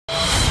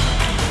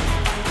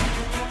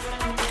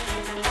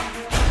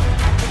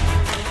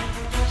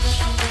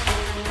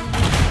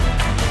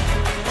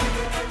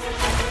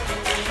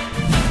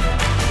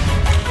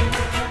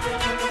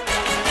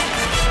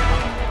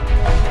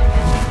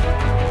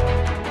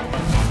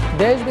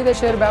দেশ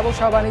বিদেশের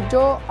ব্যবসা বাণিজ্য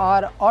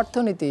আর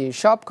অর্থনীতি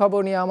সব খবর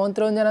নিয়ে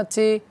আমন্ত্রণ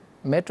জানাচ্ছি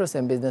মেট্রো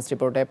সেম বিজনেস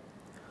রিপোর্টে।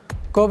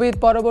 কোভিড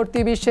পরবর্তী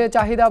বিশ্বে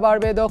চাহিদা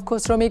বাড়বে দক্ষ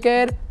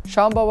শ্রমিকের,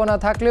 সম্ভাবনা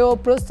থাকলেও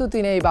প্রস্তুতি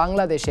নেই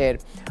বাংলাদেশের।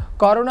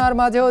 করোনার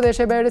মাঝেও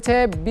দেশে বেড়েছে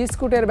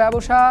বিস্কুটের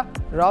ব্যবসা,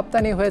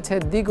 রপ্তানি হয়েছে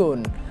দ্বিগুণ।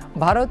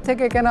 ভারত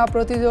থেকে কেনা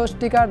প্রতি ডোজ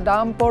টিকার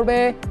দাম পড়বে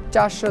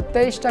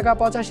 423 টাকা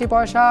 85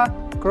 পয়সা,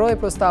 ক্রয়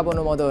প্রস্তাব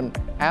অনুমোদন।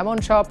 এমন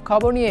সব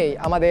খবর নিয়েই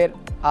আমাদের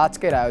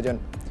আজকের আয়োজন।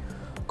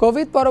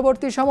 কোভিড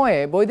পরবর্তী সময়ে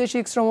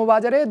বৈদেশিক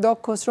শ্রমবাজারে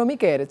দক্ষ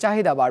শ্রমিকের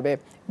চাহিদা বাড়বে।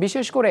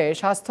 বিশেষ করে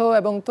স্বাস্থ্য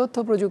এবং তথ্য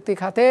প্রযুক্তি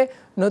খাতে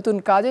নতুন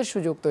কাজের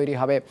সুযোগ তৈরি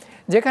হবে,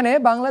 যেখানে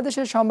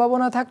বাংলাদেশের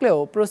সম্ভাবনা থাকলেও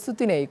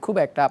প্রস্তুতি নেই খুব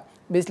একটা।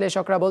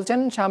 বিশ্লেষকরা বলছেন,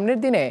 সামনের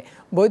দিনে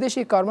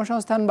বৈদেশিক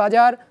কর্মসংস্থান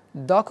বাজার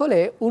দখলে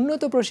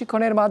উন্নত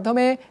প্রশিক্ষণের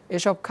মাধ্যমে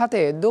এসব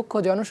খাতে দক্ষ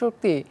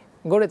জনশক্তি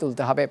গড়ে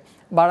তুলতে হবে,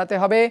 বাড়াতে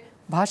হবে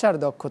ভাষার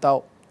দক্ষতাও।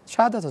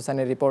 শাহাদাত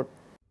হোসেনের রিপোর্ট।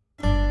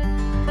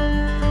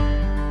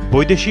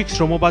 বৈদেশিক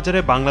শ্রমবাজারে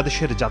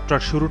বাংলাদেশের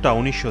যাত্রার শুরুটা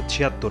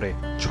 1976-এ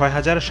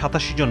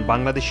 6087 জন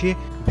বাংলাদেশি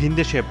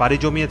ভিনদেশে পাড়ি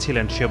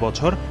জমিয়েছিলেন সে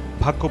বছর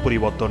ভাগ্য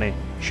পরিবর্তনে।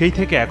 সেই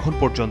থেকে এখন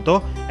পর্যন্ত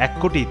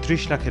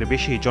 1,30,00,000-এর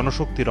বেশি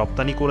জনশক্তি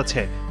রপ্তানি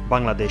করেছে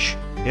বাংলাদেশ।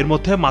 এর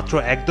মধ্যে মাত্র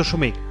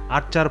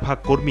 1.84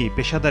 কর্মী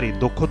পেশাদারি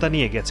দক্ষতা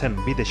নিয়ে গেছেন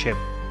বিদেশে।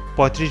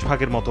 35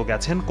 ভাগের মতো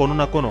গেছেন কোনো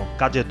না কোনো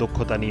কাজের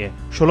দক্ষতা নিয়ে।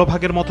 16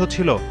 ভাগের মতো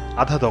ছিল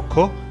আধা দক্ষ,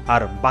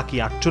 আর বাকি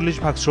 48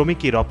 ভাগ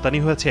শ্রমিকই রপ্তানি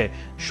হয়েছে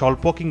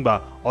স্বল্প কিংবা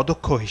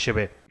অদক্ষ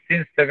হিসেবে।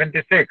 সিন্স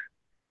 76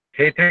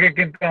 সেই থেকে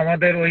কিন্তু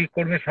আমাদের ওই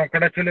কর্মীর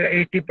সংখ্যাটা ছিল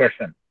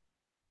 80%।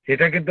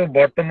 সেটা কিন্তু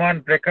বর্তমান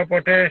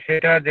প্রেক্ষাপটে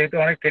সেটা যেহেতু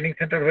অনেক ট্রেনিং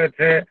সেন্টার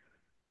হয়েছে,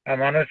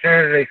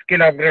 মানুষের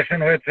স্কিল আপগ্রেডেশন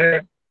হয়েছে,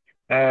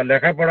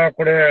 লেখাপড়া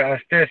করে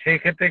আসছে, সেই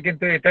ক্ষেত্রে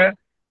কিন্তু এটা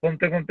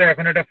কমতে কমতে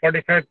এখন এটা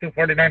 45 to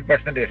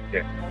 49% এসছে।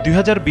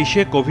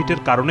 2020-এ কোভিডের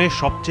কারণে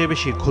সবচেয়ে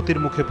বেশি ক্ষতির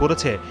মুখে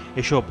পড়েছে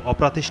এসব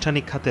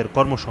অপ্রাতিষ্ঠানিক খাতের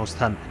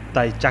কর্মসংস্থান।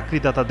 তাই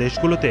চাকরিদাতা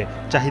দেশগুলোতে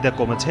চাহিদা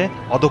কমেছে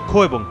অদক্ষ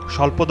এবং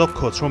স্বল্পদক্ষ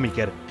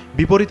শ্রমিকের।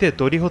 বিপরীতে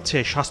তৈরি হচ্ছে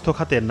স্বাস্থ্য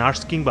খাতে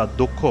নার্স কিংবা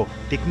দক্ষ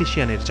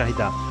টেকনিশিয়ানের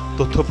চাহিদা।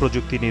 তথ্য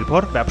প্রযুক্তি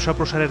নির্ভর ব্যবসা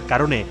প্রসারের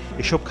কারণে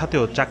এসব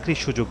খাতেও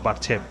চাকরির সুযোগ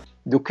বাড়ছে।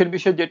 দুঃখের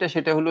বিষয়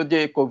সেটা হলো যে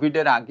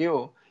কোভিডের আগেও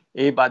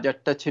এই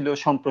বাজারটা ছিল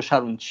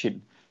সম্প্রসারণশীল,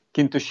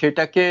 কিন্তু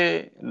সেটাকে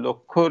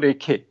লক্ষ্য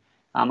রেখে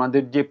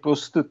আমাদের যে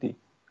প্রস্তুতি,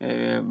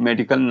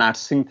 মেডিকেল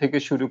নার্সিং থেকে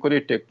শুরু করে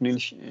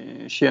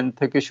টেকনিশিয়ান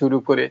থেকে শুরু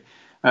করে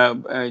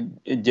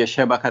যে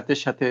সেবা খাতের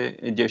সাথে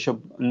যেসব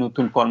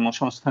নতুন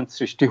কর্মসংস্থান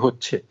সৃষ্টি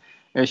হচ্ছে,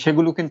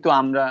 সেগুলো কিন্তু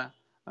আমরা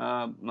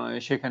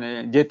সেখানে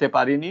যেতে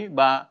পারিনি,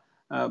 বা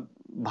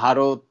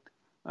ভারত,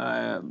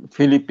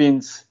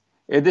 ফিলিপিন্স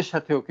এদের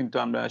সাথেও কিন্তু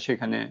আমরা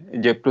সেখানে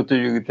যে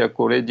প্রতিযোগিতা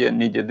করে যে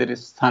নিজেদের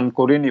স্থান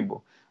করে নিব,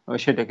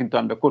 সেটা কিন্তু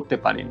আমরা করতে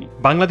পারিনি।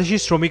 বাংলাদেশি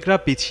শ্রমিকরা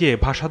পিছিয়ে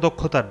ভাষা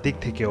দক্ষতার দিক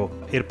থেকেও।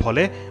 এর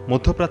ফলে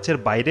মধ্যপ্রাচ্যের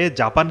বাইরে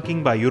জাপান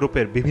কিংবা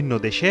ইউরোপের বিভিন্ন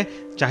দেশে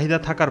চাহিদা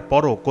থাকার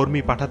পরও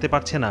কর্মী পাঠাতে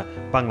পারছে না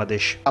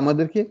বাংলাদেশ।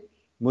 আমাদেরকে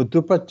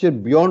মধ্যপ্রাচ্যের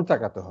বিয়ন্ড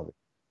তাকাতে হবে।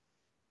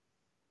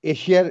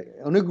 এশিয়ার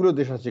অনেকগুলো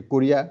দেশ আছে,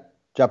 কোরিয়া,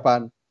 জাপান,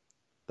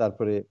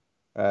 তারপরে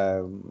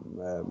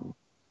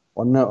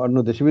অন্য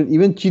দেশ,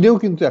 ইভেন চীনেও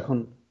কিন্তু এখন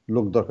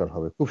লোক দরকার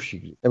হবে খুব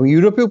শীঘ্রই, এবং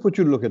ইউরোপেও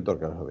প্রচুর লোকের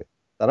দরকার হবে।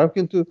 তারাও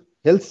কিন্তু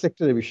হেলথ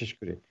সেক্টরে বিশেষ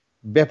করে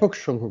ব্যাপক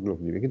সংখ্যক লোক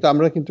নেবে। কিন্তু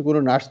আমরা কিন্তু কোনো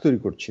নার্স তৈরি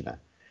করছি না।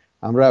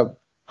 আমরা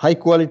হাই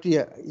কোয়ালিটি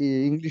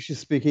ইংলিশ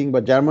স্পিকিং বা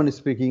জার্মান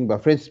স্পিকিং বা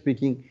ফ্রেঞ্চ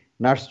স্পিকিং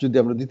নার্স যদি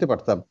আমরা দিতে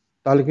পারতাম,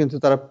 তাহলে কিন্তু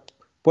তারা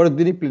পরের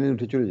দিনই প্লেনে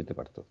উঠে চলে যেতে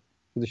পারতো।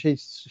 কিন্তু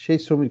সেই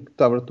শ্রমিক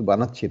তো আমরা তো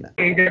বানাচ্ছি না।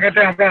 এই জায়গাতে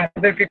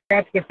আমাদেরকে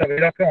কাজ করতে হবে,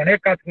 অনেক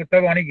কাজ করতে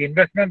হবে, অনেক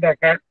ইনভেস্টমেন্ট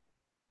দরকার,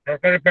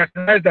 সরকারের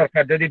পার্সোনাল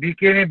দরকার। যদি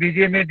বিকেএমএ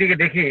বিজিএমএ দিকে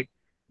দেখি,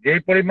 যেই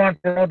পরিমাণ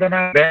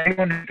প্রণোদনা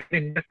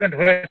ইনভেস্টমেন্ট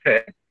হয়েছে,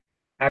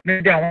 আপনি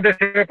যদি আমাদের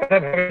সেটার কথা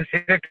ভাবেন,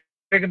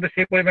 সেক্ষেত্রে কিন্তু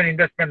সেই পরিমাণ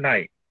ইনভেস্টমেন্ট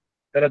নাই।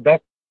 তাহলে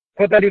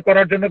দক্ষতা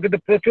করার জন্য কিন্তু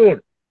প্রচুর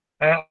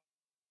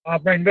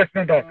আপনার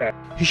ইনভেস্টমেন্ট দরকার।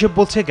 হিসেব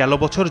বলছে গেল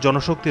বছর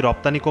জনশক্তি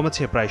রপ্তানি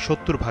কমেছে প্রায়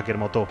 70 ভাগের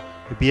মতো।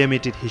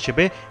 বিএমইটির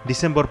হিসেবে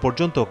ডিসেম্বর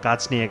পর্যন্ত কাজ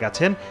নিয়ে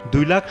গেছেন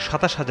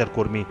 2,27,000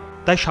 কর্মী।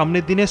 তাই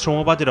সামনের দিনে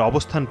শ্রমবাজারে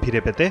অবস্থান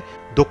ফিরে পেতে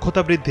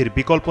দক্ষতা বৃদ্ধির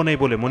বিকল্প নেই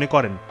বলে মনে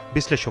করেন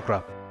বিশ্লেষকরা।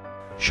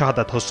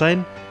 শাহাদাত হোসাইন,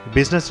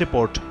 বিজনেস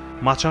রিপোর্ট,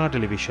 মাছরাঙা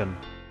টেলিভিশন।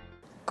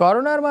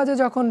 করোনার মাঝে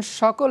যখন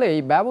সকলেই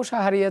ব্যবসা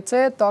হারিয়েছে,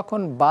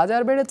 তখন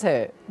বাজার বেড়েছে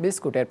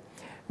বিস্কুটের।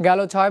 গেল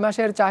 6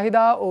 মাসের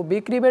চাহিদা ও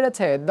বিক্রি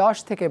বেড়েছে 10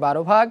 থেকে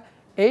 12 ভাগ।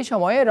 এই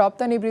সময়ে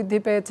রপ্তানি বৃদ্ধি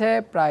পেয়েছে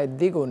প্রায়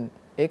দ্বিগুণ।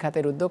 এই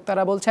খাতের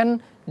উদ্যোক্তারা বলছেন,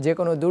 যে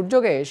কোনো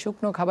দুর্যোগে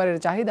শুকনো খাবারের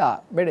চাহিদা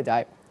বেড়ে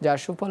যায়, যার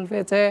সুফল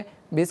পেয়েছে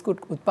বিস্কুট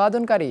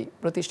উৎপাদনকারী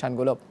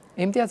প্রতিষ্ঠানগুলো।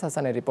 ইমতিয়াজ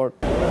হাসানের রিপোর্ট।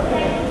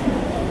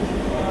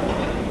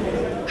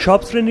 সব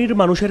শ্রেণীর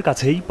মানুষের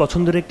কাছেই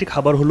পছন্দের একটি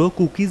খাবার হলো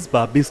কুকিজ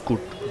বা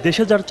বিস্কুট।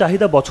 দেশে যার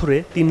চাহিদা বছরে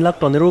 3 লাখ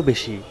টনেরও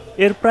বেশি।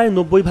 এর প্রায়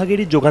 90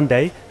 ভাগেরই যোগান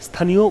দেয়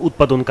স্থানীয়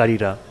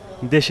উৎপাদনকারীরা।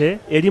 দেশে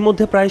এরই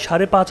মধ্যে প্রায়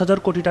 5,500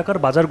 কোটি টাকার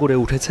বাজার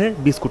গড়ে উঠেছে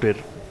বিস্কুটের।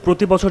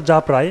 প্রতি বছর যা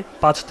প্রায়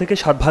 5 থেকে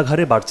 7 ভাগ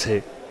হারে বাড়ছে।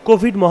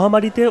 কোভিড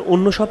মহামারীতে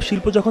অন্য সব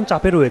শিল্প যখন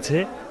চাপে রয়েছে,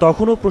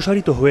 তখনও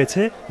প্রসারিত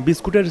হয়েছে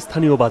বিস্কুটের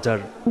স্থানীয় বাজার।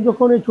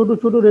 যখন এই ছোট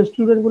ছোট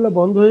রেস্টুরেন্টগুলো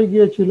বন্ধ হয়ে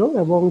গিয়েছিল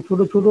এবং ছোট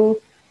ছোট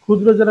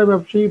ক্ষুদ্র যারা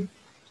ব্যবসায়ী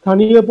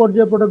স্থানীয়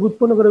পর্যায়ে প্রোডাক্ট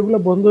উৎপন্ন করে এগুলো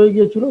বন্ধ হয়ে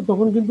গিয়েছিল,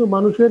 তখন কিন্তু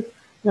মানুষের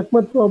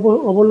একমাত্র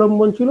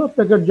অবলম্বন ছিল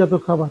প্যাকেটজাত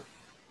খাবার।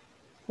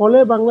 ফলে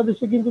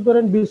বাংলাদেশে কিন্তু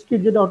ধরেন বিস্কিট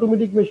যেটা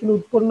অটোমেটিক মেশিনে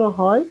উৎপন্ন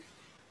হয়,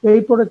 এই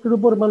প্রোডাক্টের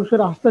উপর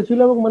মানুষের আস্থা ছিল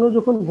এবং মানুষ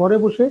যখন ঘরে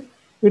বসে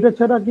এটা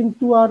ছাড়া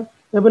কিন্তু আর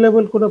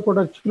অ্যাভেলেবল কোনো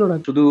প্রোডাক্ট ছিল না।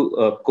 শুধু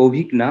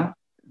কোভিড না,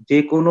 যে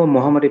কোনো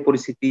মহামারী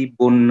পরিস্থিতি,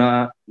 বন্যা,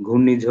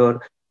 ঘূর্ণিঝড়,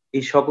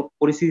 এই সব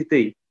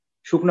পরিস্থিতিতেই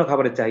শুকনো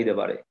খাবারের চাহিদা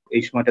বাড়ে।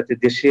 এই সময়টাতে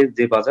দেশের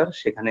যে বাজার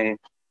সেখানে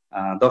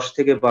 10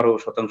 থেকে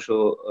 12%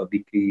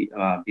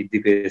 বৃদ্ধি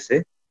পেয়েছে।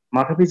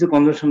 মাথাপিছু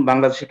কনজাম্পশন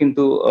বাংলাদেশে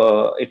কিন্তু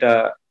এটা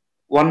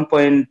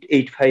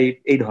 1.85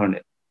 এই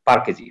ধরনের পার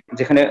কেজি,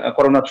 যেখানে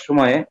করোনার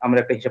সময়ে আমরা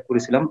একটা হিসাব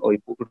করেছিলাম ওই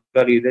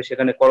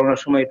সেখানে করোনার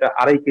সময় এটা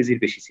 2.5 কেজির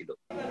বেশি ছিল।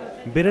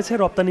 বেড়েছে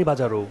রপ্তানি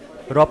বাজারও।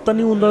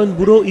 রপ্তানি উন্নয়ন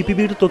ব্যুরো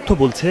ইপিবির তথ্য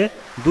বলছে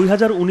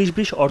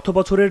 2019-20 অর্থ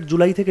বছরের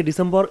জুলাই থেকে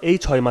ডিসেম্বর এই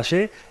 6 মাসে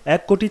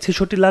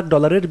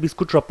 $1,66,00,000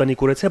 বিস্কুট রপ্তানি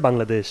করেছে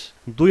বাংলাদেশ।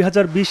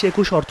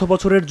 2020-21 অর্থ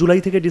বছরের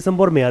জুলাই থেকে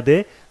ডিসেম্বর মেয়াদে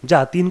যা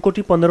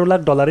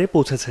 $3,15,00,000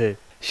 পৌঁছেছে।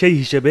 সেই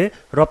হিসেবে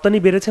রপ্তানি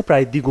বেড়েছে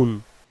প্রায় দ্বিগুণ।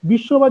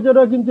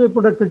 বিশ্ববাজারে কিন্তু এই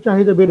প্রোডাক্টের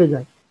চাহিদা বেড়ে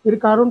যায়। এর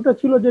কারণটা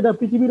ছিল যেটা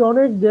পৃথিবীর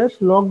অনেক দেশ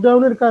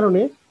লকডাউনের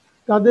কারণে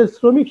তাদের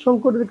শ্রমিক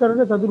সংকটের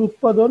কারণে তাদের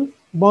উৎপাদন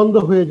বন্ধ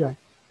হয়ে যায়।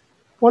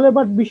 ফলে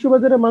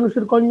বিশ্ববাজারে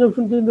মানুষের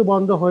কনজাম্পশন কিন্তু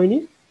বন্ধ হয়নি।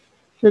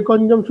 সেই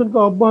কনজাম্পশনকে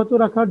অব্যাহত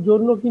রাখার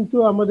জন্য কিন্তু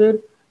আমাদের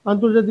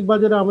আন্তর্জাতিক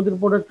বাজারে আমাদের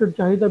প্রোডাক্টের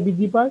চাহিদা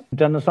বৃদ্ধি পায়।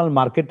 ইন্টারন্যাশনাল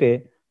মার্কেটে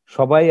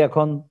সবাই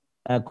এখন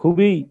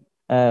খুবই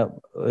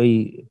এই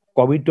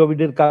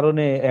কোভিডের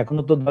কারণে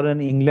এখনো তো ধরেন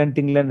ইংল্যান্ড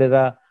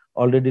এরা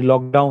অলরেডি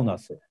লকডাউন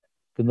আছে,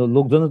 কিন্তু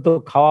লোকজনের তো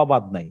খাওয়া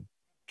বাদ নাই,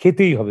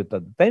 খেতেই হবে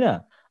তাদের, তাই না?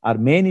 আর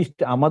মেইন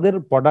আমাদের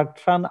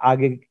প্রোডাকশন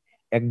আগে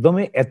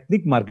একদমই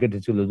এথনিক মার্কেটে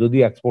ছিল, যদি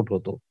এক্সপোর্ট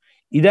হতো।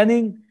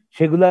 ইদানিং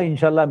সেগুলা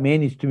ইনশাল্লাহ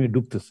মেইন স্ট্রিমে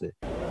ঢুকতেছে।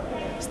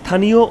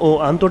 স্থানীয় ও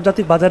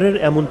আন্তর্জাতিক বাজারের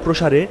এমন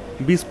প্রসারে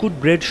বিস্কুট,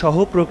 ব্রেড সহ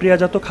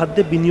প্রক্রিয়াজাত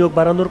খাদ্যে বিনিয়োগ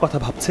বাড়ানোর কথা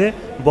ভাবছে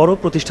বড়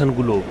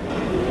প্রতিষ্ঠানগুলো।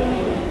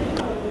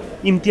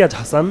 ইমতিয়াজ,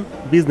 হাসান,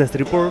 বিজনেস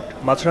রিপোর্ট,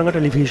 মাছরাঙ্গা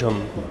টেলিভিশন।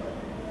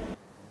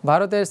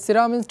 ভারতের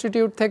সিরাম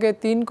ইনস্টিটিউট থেকে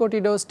 3 কোটি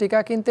ডোজ টিকা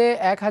কিনতে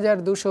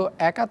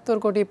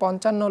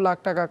 1,271,55,00,000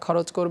 টাকা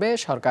খরচ করবে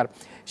সরকার।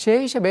 সেই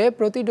হিসেবে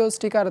প্রতি ডোজ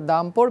টিকার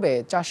দাম পড়বে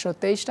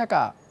 423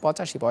 টাকা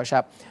 85 পয়সা।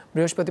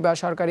 বৃহস্পতিবার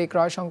সরকারি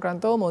ক্রয়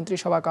সংক্রান্ত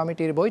মন্ত্রিসভা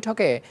কমিটির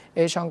বৈঠকে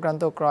এই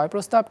সংক্রান্ত ক্রয়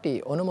প্রস্তাবটি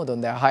অনুমোদন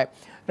দেওয়া হয়।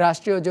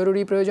 রাষ্ট্রীয়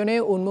জরুরি প্রয়োজনে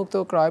উন্মুক্ত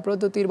ক্রয়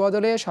পদ্ধতির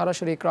বদলে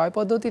সরাসরি ক্রয়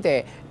পদ্ধতিতে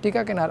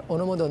টিকা কেনার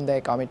অনুমোদন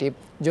দেয় কমিটি।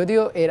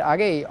 যদিও এর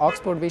আগেই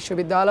অক্সফোর্ড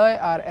বিশ্ববিদ্যালয়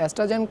আর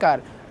অ্যাস্ট্রাজেনেকার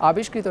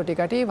আবিষ্কৃত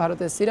টিকাটি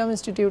ভারতের সিরাম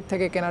ইনস্টিটিউট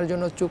থেকে কেনার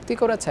জন্য চুক্তি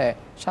করেছে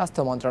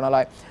স্বাস্থ্য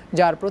মন্ত্রণালয়,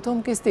 যার প্রথম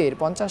কিস্তির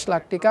 50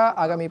 লাখ টিকা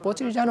আগামী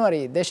 25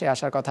 জানুয়ারি দেশে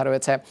আসার কথা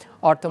রয়েছে।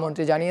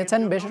 অর্থমন্ত্রী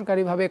জানিয়েছেন,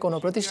 বেসরকারিভাবে কোনো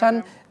প্রতিষ্ঠান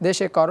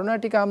দেশে করোনা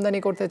টিকা আমদানি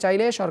করতে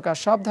চাইলে সরকার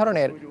সব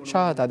ধরনের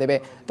সহায়তা দেবে,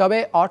 তবে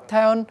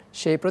অর্থায়ন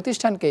সেই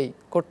প্রতিষ্ঠানকেই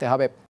করতে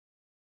হবে।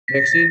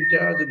 ভ্যাকসিনটা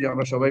যদি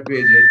আমরা সবাই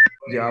পেয়ে যাই,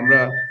 যে আমরা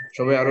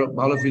সবাই আরো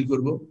ভালো ফিল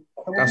করব,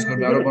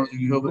 কাজকর্মে আরো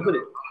মনোযোগী হব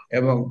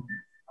এবং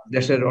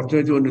দেশের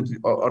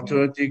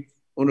অর্থনৈতিক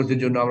উন্নতির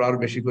জন্য আমরা আরো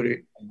বেশি করে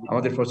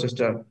আমাদের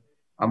প্রচেষ্টা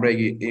আমরা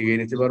এগিয়ে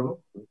নিতে পারবো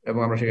এবং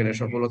আমরা সেখানে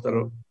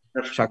সফলতারও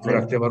স্বাক্ষর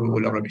রাখতে পারবো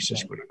বলে আমরা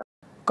বিশ্বাস করি।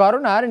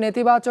 করোনার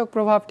নেতিবাচক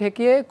প্রভাব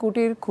ঠেকিয়ে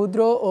কুটির, ক্ষুদ্র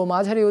ও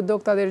মাঝারি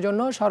উদ্যোক্তাদের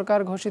জন্য সরকার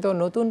ঘোষিত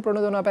নতুন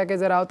প্রণোদনা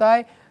প্যাকেজের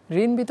আওতায়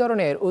ঋণ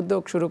বিতরণের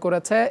উদ্যোগ শুরু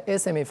করেছে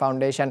এসএমই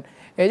ফাউন্ডেশন।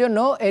 এজন্য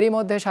এরই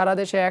মধ্যে সারা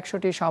দেশে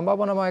 100টি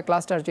সম্ভাবনাময়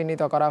ক্লাস্টার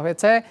চিহ্নিত করা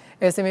হয়েছে।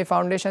 এসএমই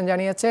ফাউন্ডেশন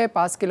জানিয়েছে,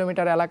 5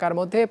 কিলোমিটার এলাকার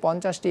মধ্যে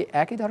 50টি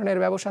একই ধরনের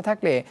ব্যবসা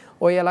থাকলে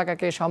ওই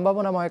এলাকাকে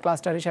সম্ভাবনাময়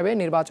ক্লাস্টার হিসেবে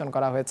নির্বাচন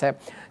করা হয়েছে।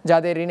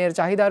 যাদের ঋণের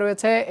চাহিদা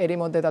রয়েছে এরই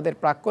মধ্যে তাদের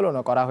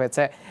প্রাক্কলনও করা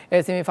হয়েছে।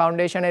 এসএমই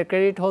ফাউন্ডেশনের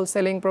ক্রেডিট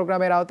হোলসেলিং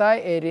প্রোগ্রামের আওতায়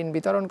এই ঋণ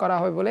বিতরণ করা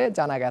হবে বলে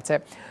জানা গেছে।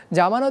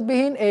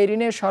 জামানতবিহীন এই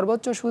ঋণের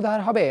সর্বোচ্চ সুদ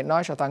হার হবে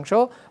 9%।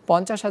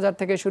 50,000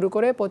 থেকে শুরু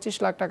করে 25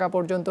 লাখ টাকা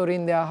পর্যন্ত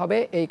ঋণ দেওয়া হবে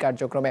এই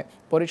কার্যক্রমে।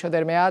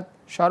 পরিশোধের মেয়াদ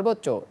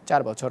সর্বোচ্চ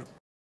 4 বছর।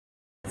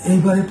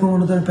 এইবারে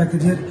প্রণোদনা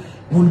প্যাকেজের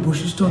মূল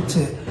বৈশিষ্ট্য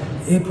হচ্ছে,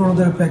 এই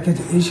প্রণোদনা প্যাকেজ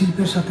এই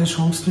শিল্পের সাথে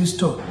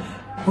সংশ্লিষ্ট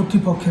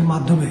কর্তৃপক্ষের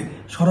মাধ্যমে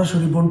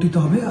সরাসরি বণ্টিত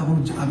হবে এবং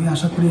আমি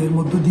আশা করি এর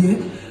মধ্য দিয়ে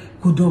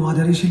ক্ষুদ্র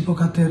মাঝারি শিল্প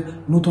খাতের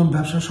নতুন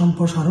ব্যবসা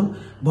সম্প্রসারণ,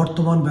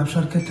 বর্তমান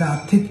ব্যবসার ক্ষেত্রে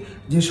আর্থিক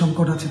যে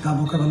সংকট আছে তা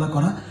মোকাবেলা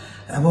করা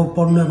এবং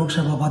পণ্য এবং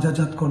সেবা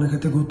বাজারজাতকরণের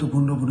ক্ষেত্রে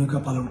গুরুত্বপূর্ণ ভূমিকা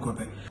পালন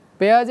করবে।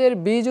 পেঁয়াজের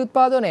বীজ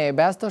উৎপাদনে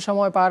ব্যস্ত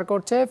সময় পার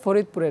করছে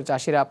ফরিদপুরের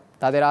চাষিরা।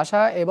 তাদের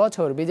আশা,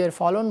 এবছর বীজের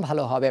ফলন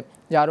ভালো হবে,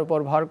 যার উপর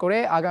ভর করে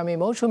আগামী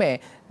মৌসুমে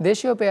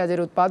দেশীয়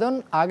পেঁয়াজের উৎপাদন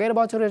আগের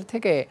বছরের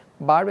থেকে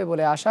বাড়বে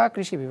বলে আশা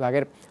কৃষি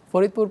বিভাগের।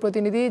 ফরিদপুর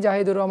প্রতিনিধি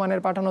জাহিদুর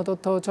রহমানের পাঠানো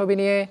তথ্য ও ছবি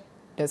নিয়ে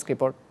ডেস্ক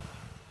রিপোর্ট।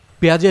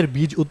 পেঁয়াজের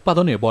বীজ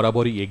উৎপাদনে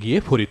বরাবরই এগিয়ে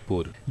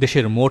ফরিদপুর।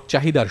 দেশের মোট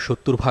চাহিদার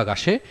 70%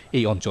 আসে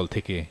এই অঞ্চল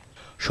থেকে।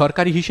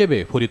 সরকারি হিসেবে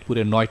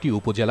ফরিদপুরের 9টি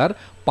উপজেলার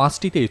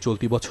 5টিতে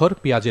চলতি বছর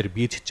পেঁয়াজের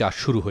বীজ চাষ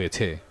শুরু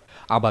হয়েছে।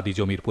 আবাদি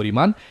জমির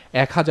পরিমাণ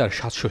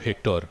 1700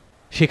 হেক্টর।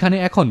 সেখানে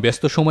এখন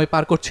ব্যস্ত সময়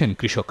পার করছেন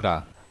কৃষকরা,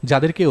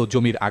 যাদের কেউ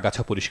জমির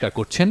আগাছা পরিষ্কার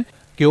করছেন,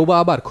 কেউ বা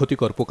আবার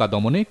ক্ষতিকর পোকা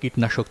দমনে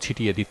কীটনাশক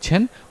ছিটিয়ে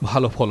দিচ্ছেন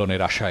ভালো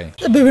ফলনের আশায়।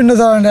 বিভিন্ন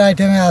ধরনের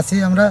আইটেমে আছি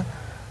আমরা,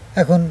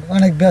 এখন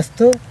অনেক ব্যস্ত,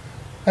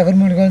 এখন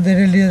মনে করেন যে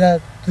রেলিয়ে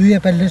ধুয়ে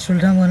পারলে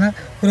শরীরটা মানে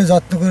করে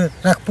যত্ন করে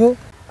রাখবো।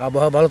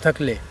 আবহাওয়া ভালো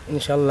থাকলে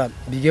ইনশাল্লাহ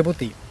বিঘে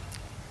প্রতি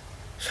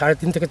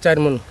 3.5 থেকে 4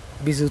 মণ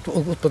বীজ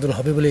উৎপাদন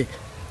হবে বলে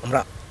আমরা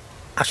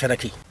আশা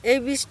রাখি। এই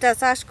বীজটা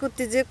চাষ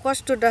করতে যে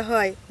কষ্টটা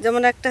হয়,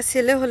 যেমন একটা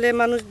ছেলে হলে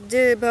মানুষ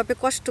যেভাবে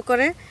কষ্ট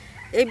করে,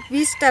 এই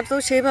বীজটা তো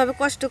সেইভাবে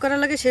কষ্ট করা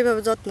লাগে,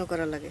 সেইভাবে যত্ন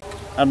করা লাগে।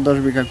 8-10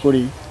 বিঘা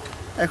করি,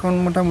 এখন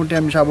মোটামুটি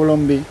আমি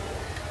স্বাবলম্বী,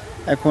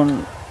 এখন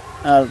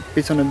আর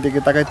পিছনের দিকে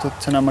তাকাইতে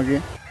হচ্ছে না আমাকে।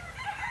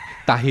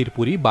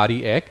 তাহিরপুরি, বাড়ি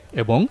 1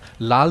 এবং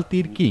লাল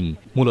তীর কিং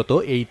মূলত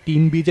এই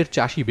 3 বীজের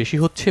চাষই বেশি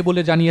হচ্ছে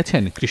বলে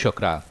জানিয়েছেন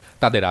কৃষকরা।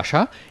 তাদের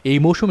আশা এই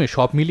মৌসুমে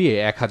সব মিলিয়ে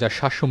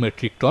 1700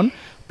 মেট্রিক টন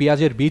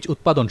পেঁয়াজের বীজ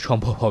উৎপাদন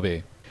সম্ভব হবে।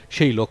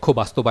 সেই লক্ষ্য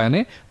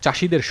বাস্তবায়নে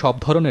চাষিদের সব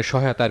ধরনের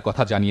সহায়তার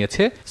কথা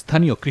জানিয়েছে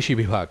স্থানীয় কৃষি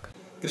বিভাগ।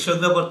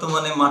 কৃষকরা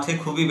বর্তমানে মাঠে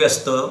খুবই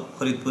ব্যস্ত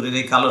ফরিদপুরের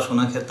এই কালো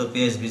সোনা ক্ষেত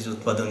পেঁয়াজ বীজ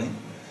উৎপাদনে।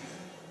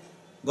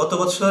 গত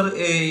বছর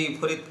এই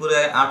ফরিদপুরে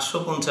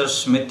 850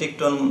 মেট্রিক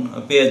টন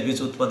পেঁয়াজ বীজ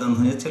উৎপাদন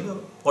হয়েছিল।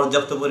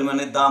 পর্যাপ্ত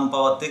পরিমাণে দাম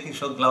পাওয়াতে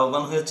কৃষক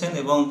লাভবান হয়েছেন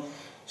এবং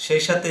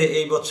সেই সাথে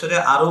এই বছরে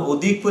আরও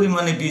অধিক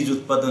পরিমাণে বীজ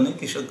উৎপাদনে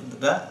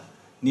কৃষকরা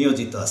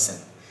নিয়োজিত আছেন।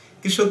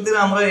 কৃষকদের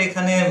আমরা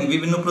এখানে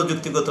বিভিন্ন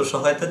প্রযুক্তিগত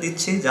সহায়তা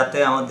দিচ্ছি, যাতে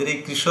আমাদের এই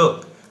কৃষক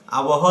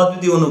আবহাওয়া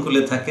যদি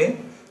অনুকূলে থাকে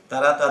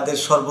তারা তাদের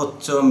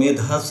সর্বোচ্চ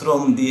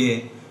মেধাশ্রম দিয়ে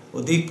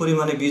অধিক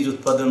পরিমাণে বীজ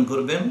উৎপাদন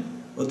করবেন,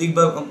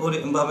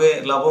 অধিকভাবে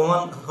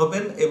লাভবান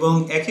হবেন এবং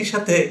একই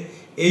সাথে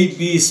এই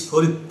বীজ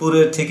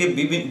ফরিদপুরের থেকে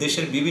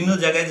দেশের বিভিন্ন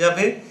জায়গায়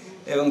যাবে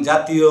এবং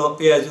জাতীয়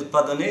পেঁয়াজ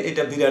উৎপাদনে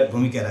এটা বিরাট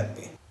ভূমিকা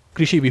রাখবে।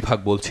 কৃষি বিভাগ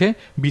বলছে,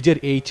 বীজের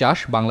এই চাষ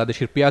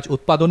বাংলাদেশের পেঁয়াজ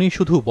উৎপাদনেই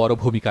শুধু বড়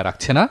ভূমিকা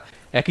রাখছে না,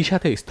 একই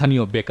সাথে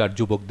স্থানীয় বেকার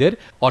যুবকদের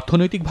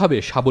অর্থনৈতিকভাবে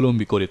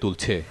স্বাবলম্বী করে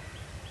তুলছে।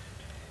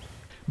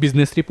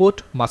 বিজনেস রিপোর্ট,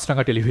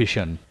 মাছরাঙা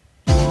টেলিভিশন।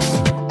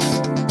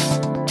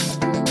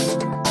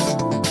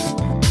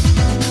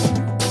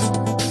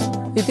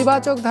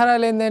 ইতিবাচক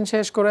ধারায় লেনদেন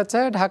শেষ করেছে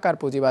ঢাকার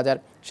পুঁজিবাজার।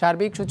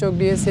 সার্বিক সূচক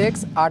DSX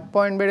 8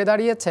 পয়েন্ট বেড়ে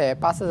দাঁড়িয়েছে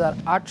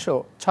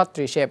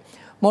 5836-এ।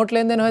 মোট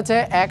লেনদেন হয়েছে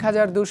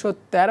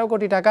 1213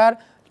 কোটি টাকার।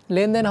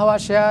 লেনদেন হওয়া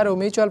শেয়ার ও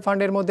মিউচুয়াল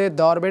ফান্ডের মধ্যে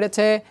দর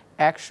বেড়েছে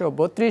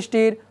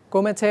 132টির,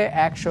 কমেছে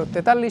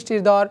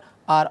 143টির দর,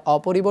 আর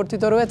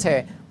অপরিবর্তিত রয়েছে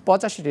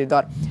 85টির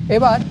দর।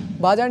 এবার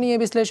বাজার নিয়ে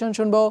বিশ্লেষণ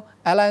শুনবো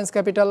অ্যালায়েন্স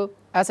ক্যাপিটাল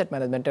অ্যাসেট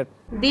ম্যানেজমেন্টের।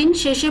 দিন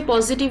শেষে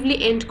পজিটিভলি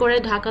এন্ড করে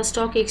ঢাকা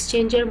স্টক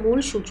এক্সচেঞ্জের মূল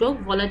সূচক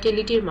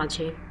ভলাটিলিটির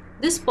মাঝে।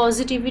 This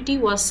positivity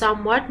was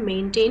somewhat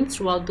maintained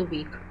throughout the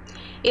week.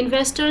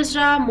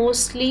 Investorsরা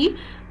mostly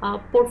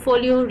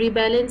portfolio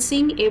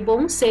rebalancing এবং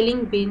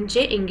selling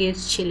binge-এ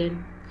engaged ছিলেন।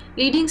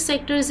 লিডিং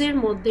সেক্টরসের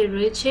মধ্যে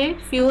রয়েছে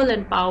fuel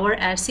and power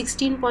at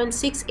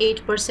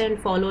 16.68%,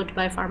 followed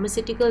by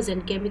pharmaceuticals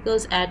and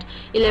chemicals at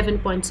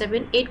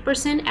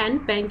 11.78% and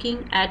banking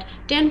at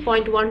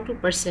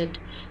 10.12%.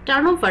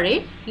 টার্নওভারে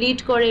lead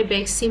করে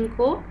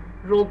বেক্সিমকো,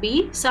 রবি,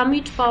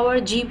 সামিট পাওয়ার,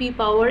 জিবি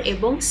পাওয়ার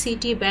এবং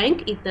সিটি ব্যাংক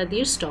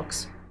ইত্যাদির stocks.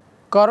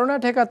 Corona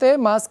ঠেকাতে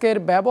মাস্কের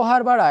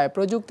ব্যবহার বাড়ায়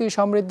প্রযুক্তি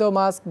সমৃদ্ধ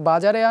মাস্ক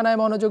বাজারে আনায়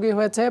মনোযোগী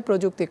হয়েছে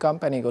প্রযুক্তি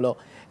কোম্পানিগুলো।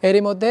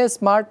 এরই মধ্যে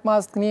স্মার্ট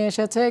মাস্ক নিয়ে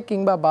এসেছে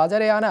কিংবা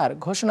বাজারে আনার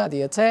ঘোষণা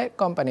দিয়েছে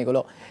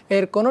কোম্পানিগুলো।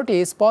 এর কোনোটি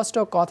স্পষ্ট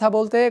কথা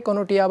বলতে,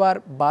 কোনোটি আবার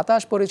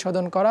বাতাস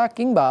পরিশোধন করা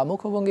কিংবা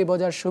মুখভঙ্গি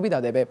বোঝার সুবিধা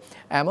দেবে।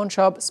 এমন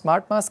সব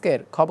স্মার্ট মাস্কের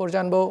খবর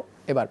জানবো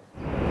এবার।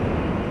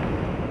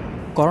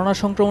 করোনা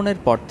সংক্রমণের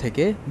পর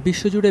থেকে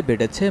বিশ্বজুড়ে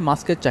বেড়েছে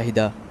মাস্কের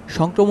চাহিদা।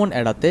 সংক্রমণ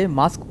এড়াতে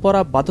মাস্ক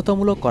পরা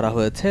বাধ্যতামূলক করা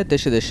হয়েছে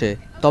দেশে দেশে।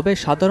 তবে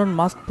সাধারণ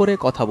মাস্ক পরে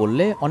কথা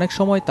বললে অনেক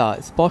সময় তা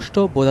স্পষ্ট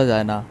বোঝা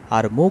যায় না,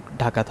 আর মুখ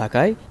ঢাকা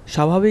থাকায়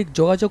স্বাভাবিক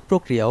যোগাযোগ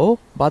প্রক্রিয়াও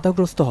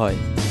বাধাগ্রস্ত হয়।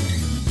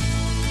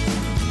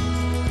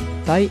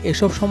 তাই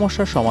এসব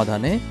সমস্যার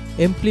সমাধানে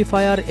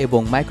এমপ্লিফায়ার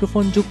এবং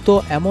মাইক্রোফোনযুক্ত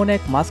এমন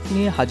এক মাস্ক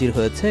নিয়ে হাজির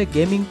হয়েছে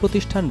গেমিং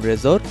প্রতিষ্ঠান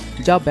রেজর,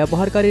 যা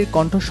ব্যবহারকারীর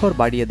কণ্ঠস্বর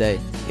বাড়িয়ে দেয়।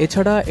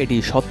 এছাড়া এটি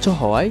স্বচ্ছ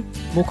হওয়ায়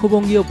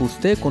মুখভঙ্গিও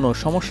বুঝতে কোনো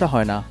সমস্যা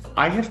হয় না।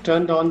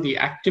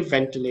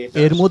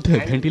 এর মধ্যে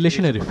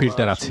ভেন্টিলেশনের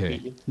ফিল্টার আছে,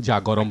 যা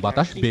গরম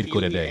বাতাস বের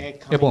করে দেয়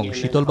এবং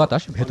শীতল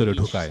বাতাস ভেতরে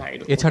ঢোকায়।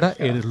 এছাড়া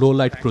এর লো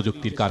লাইট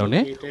প্রযুক্তির কারণে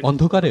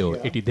অন্ধকারেও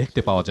এটি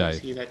দেখতে পাওয়া যায়,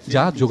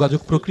 যা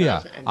যোগাযোগ প্রক্রিয়া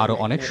আরও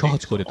অনেক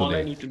সহজ করে তোলে।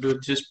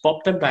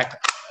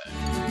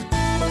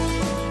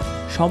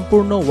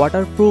 সম্পূর্ণ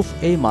ওয়াটারপ্রুফ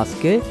এই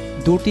মাস্কে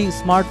 2টি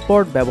স্মার্ট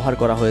পড ব্যবহার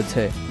করা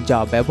হয়েছে, যা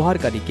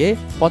ব্যবহারকারীকে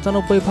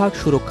 95%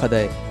 সুরক্ষা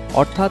দেয়।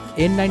 অর্থাৎ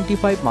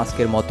N95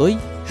 মাস্কের মতোই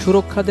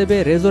সুরক্ষা দেবে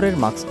রেজরের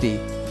মাস্কটি।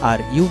 আর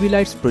ইউভি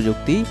লাইটস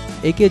প্রযুক্তি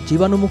একে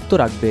জীবাণুমুক্ত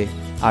রাখবে,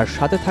 আর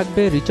সাথে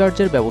থাকবে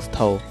রিচার্জের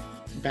ব্যবস্থাও।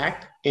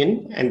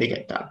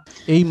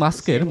 এই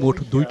মাস্কের মোট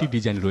 2টি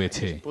ডিজাইন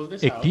রয়েছে,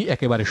 একটি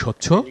একেবারে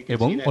স্বচ্ছ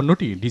এবং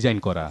অন্যটি ডিজাইন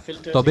করা।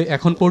 তবে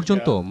এখন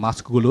পর্যন্ত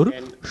মাস্কগুলোর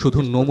শুধু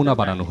নমুনা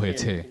বানানো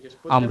হয়েছে।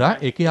 আমরা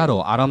একে আরও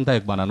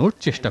আরামদায়ক বানানোর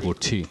চেষ্টা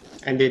করছি।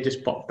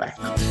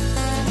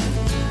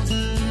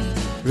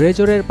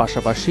 রেজরের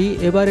পাশাপাশি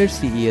এবারের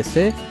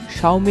CES-এ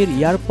শাওমির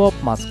ইয়ারপপ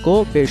মাস্কও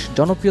বেশ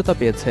জনপ্রিয়তা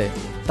পেয়েছে।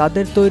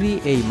 তাদের তৈরি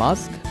এই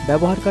মাস্ক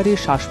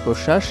ব্যবহারকারীর শ্বাস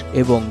প্রশ্বাস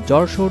এবং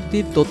জ্বর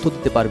সর্দির তথ্য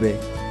দিতে পারবে।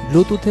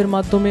 ব্লুটুথের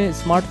মাধ্যমে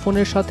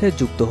স্মার্টফোনের সাথে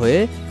যুক্ত হয়ে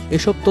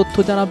এসব তথ্য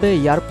জানাবে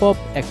ইয়ারপপ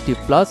অ্যাক্টিভ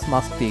প্লাস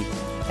মাস্কটি।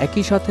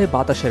 একই সাথে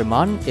বাতাসের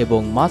মান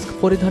এবং মাস্ক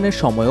পরিধানের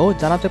সময়ও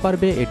জানাতে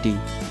পারবে এটি।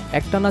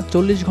 একটানা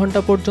 40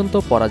 ঘন্টা পর্যন্ত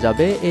পরা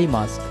যাবে এই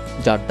মাস্ক,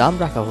 যার দাম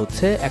রাখা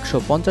হচ্ছে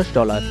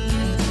 $150।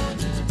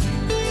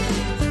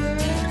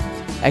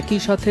 একই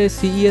সাথে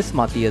সিইএস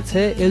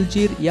মাতিয়েছে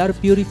এলজির এয়ার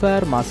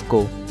পিউরিফায়ার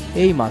মাস্কও।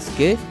 এই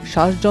মাস্কে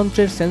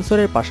শ্বাসযন্ত্রের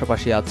সেন্সরের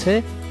পাশাপাশি আছে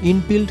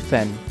ইনবিল্ট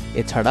ফ্যান।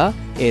 এছাড়া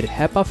এর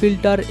হ্যাপা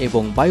ফিল্টার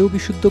এবং বায়ু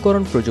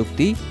বিশুদ্ধকরণ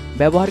প্রযুক্তি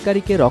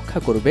ব্যবহারকারীকে রক্ষা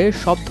করবে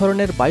সব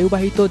ধরনের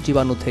বায়ুবাহিত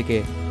জীবাণু থেকে।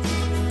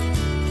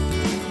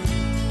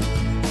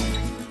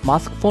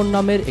 মাস্ক ফোন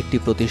নামের একটি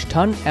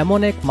প্রতিষ্ঠান এমন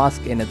এক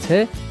মাস্ক এনেছে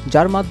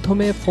যার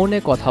মাধ্যমে ফোনে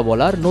কথা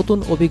বলার নতুন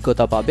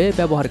অভিজ্ঞতা পাবে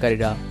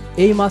ব্যবহারকারীরা।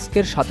 এই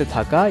মাস্কের সাথে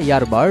থাকা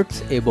ইয়ারবাডস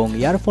এবং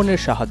ইয়ারফোনের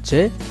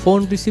সাহায্যে ফোন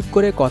রিসিভ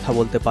করে কথা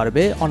বলতে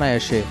পারবে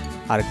অনায়াসে,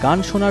 আর গান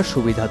শোনার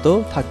সুবিধা তো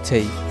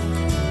থাকছেই।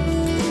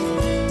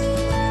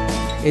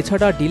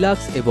 এছাড়া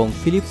ডিলাক্স এবং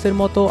ফিলিপসের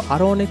মতো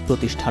আরও অনেক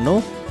প্রতিষ্ঠানও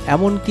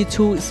এমন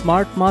কিছু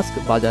স্মার্ট মাস্ক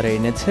বাজারে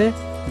এনেছে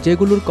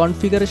যেগুলোর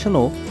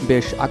কনফিগারেশনও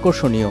বেশ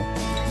আকর্ষণীয়।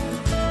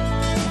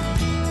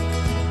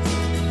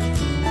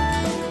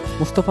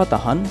 মুস্তফা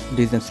তাহান,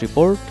 বিজনেস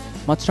রিপোর্ট,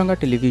 মাছরাঙ্গা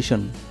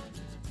টেলিভিশন।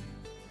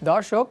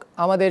 দর্শক,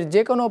 আমাদের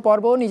যে কোনো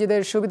পর্ব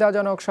নিজেদের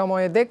সুবিধাজনক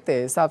সময়ে দেখতে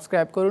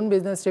সাবস্ক্রাইব করুন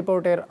বিজনেস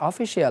রিপোর্টের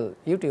অফিসিয়াল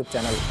ইউটিউব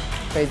চ্যানেল।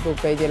 ফেসবুক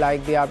পেজে লাইক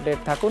দিয়ে আপডেট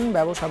থাকুন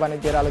ব্যবসা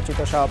বাণিজ্যের আলোচিত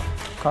সব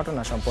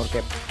ঘটনা সম্পর্কে,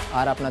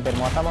 আর আপনাদের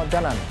মতামত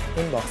জানান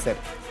ইনবক্সে।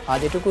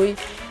 আজ এটুকুই,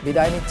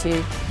 বিদায় নিচ্ছি,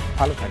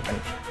 ভালো থাকবেন।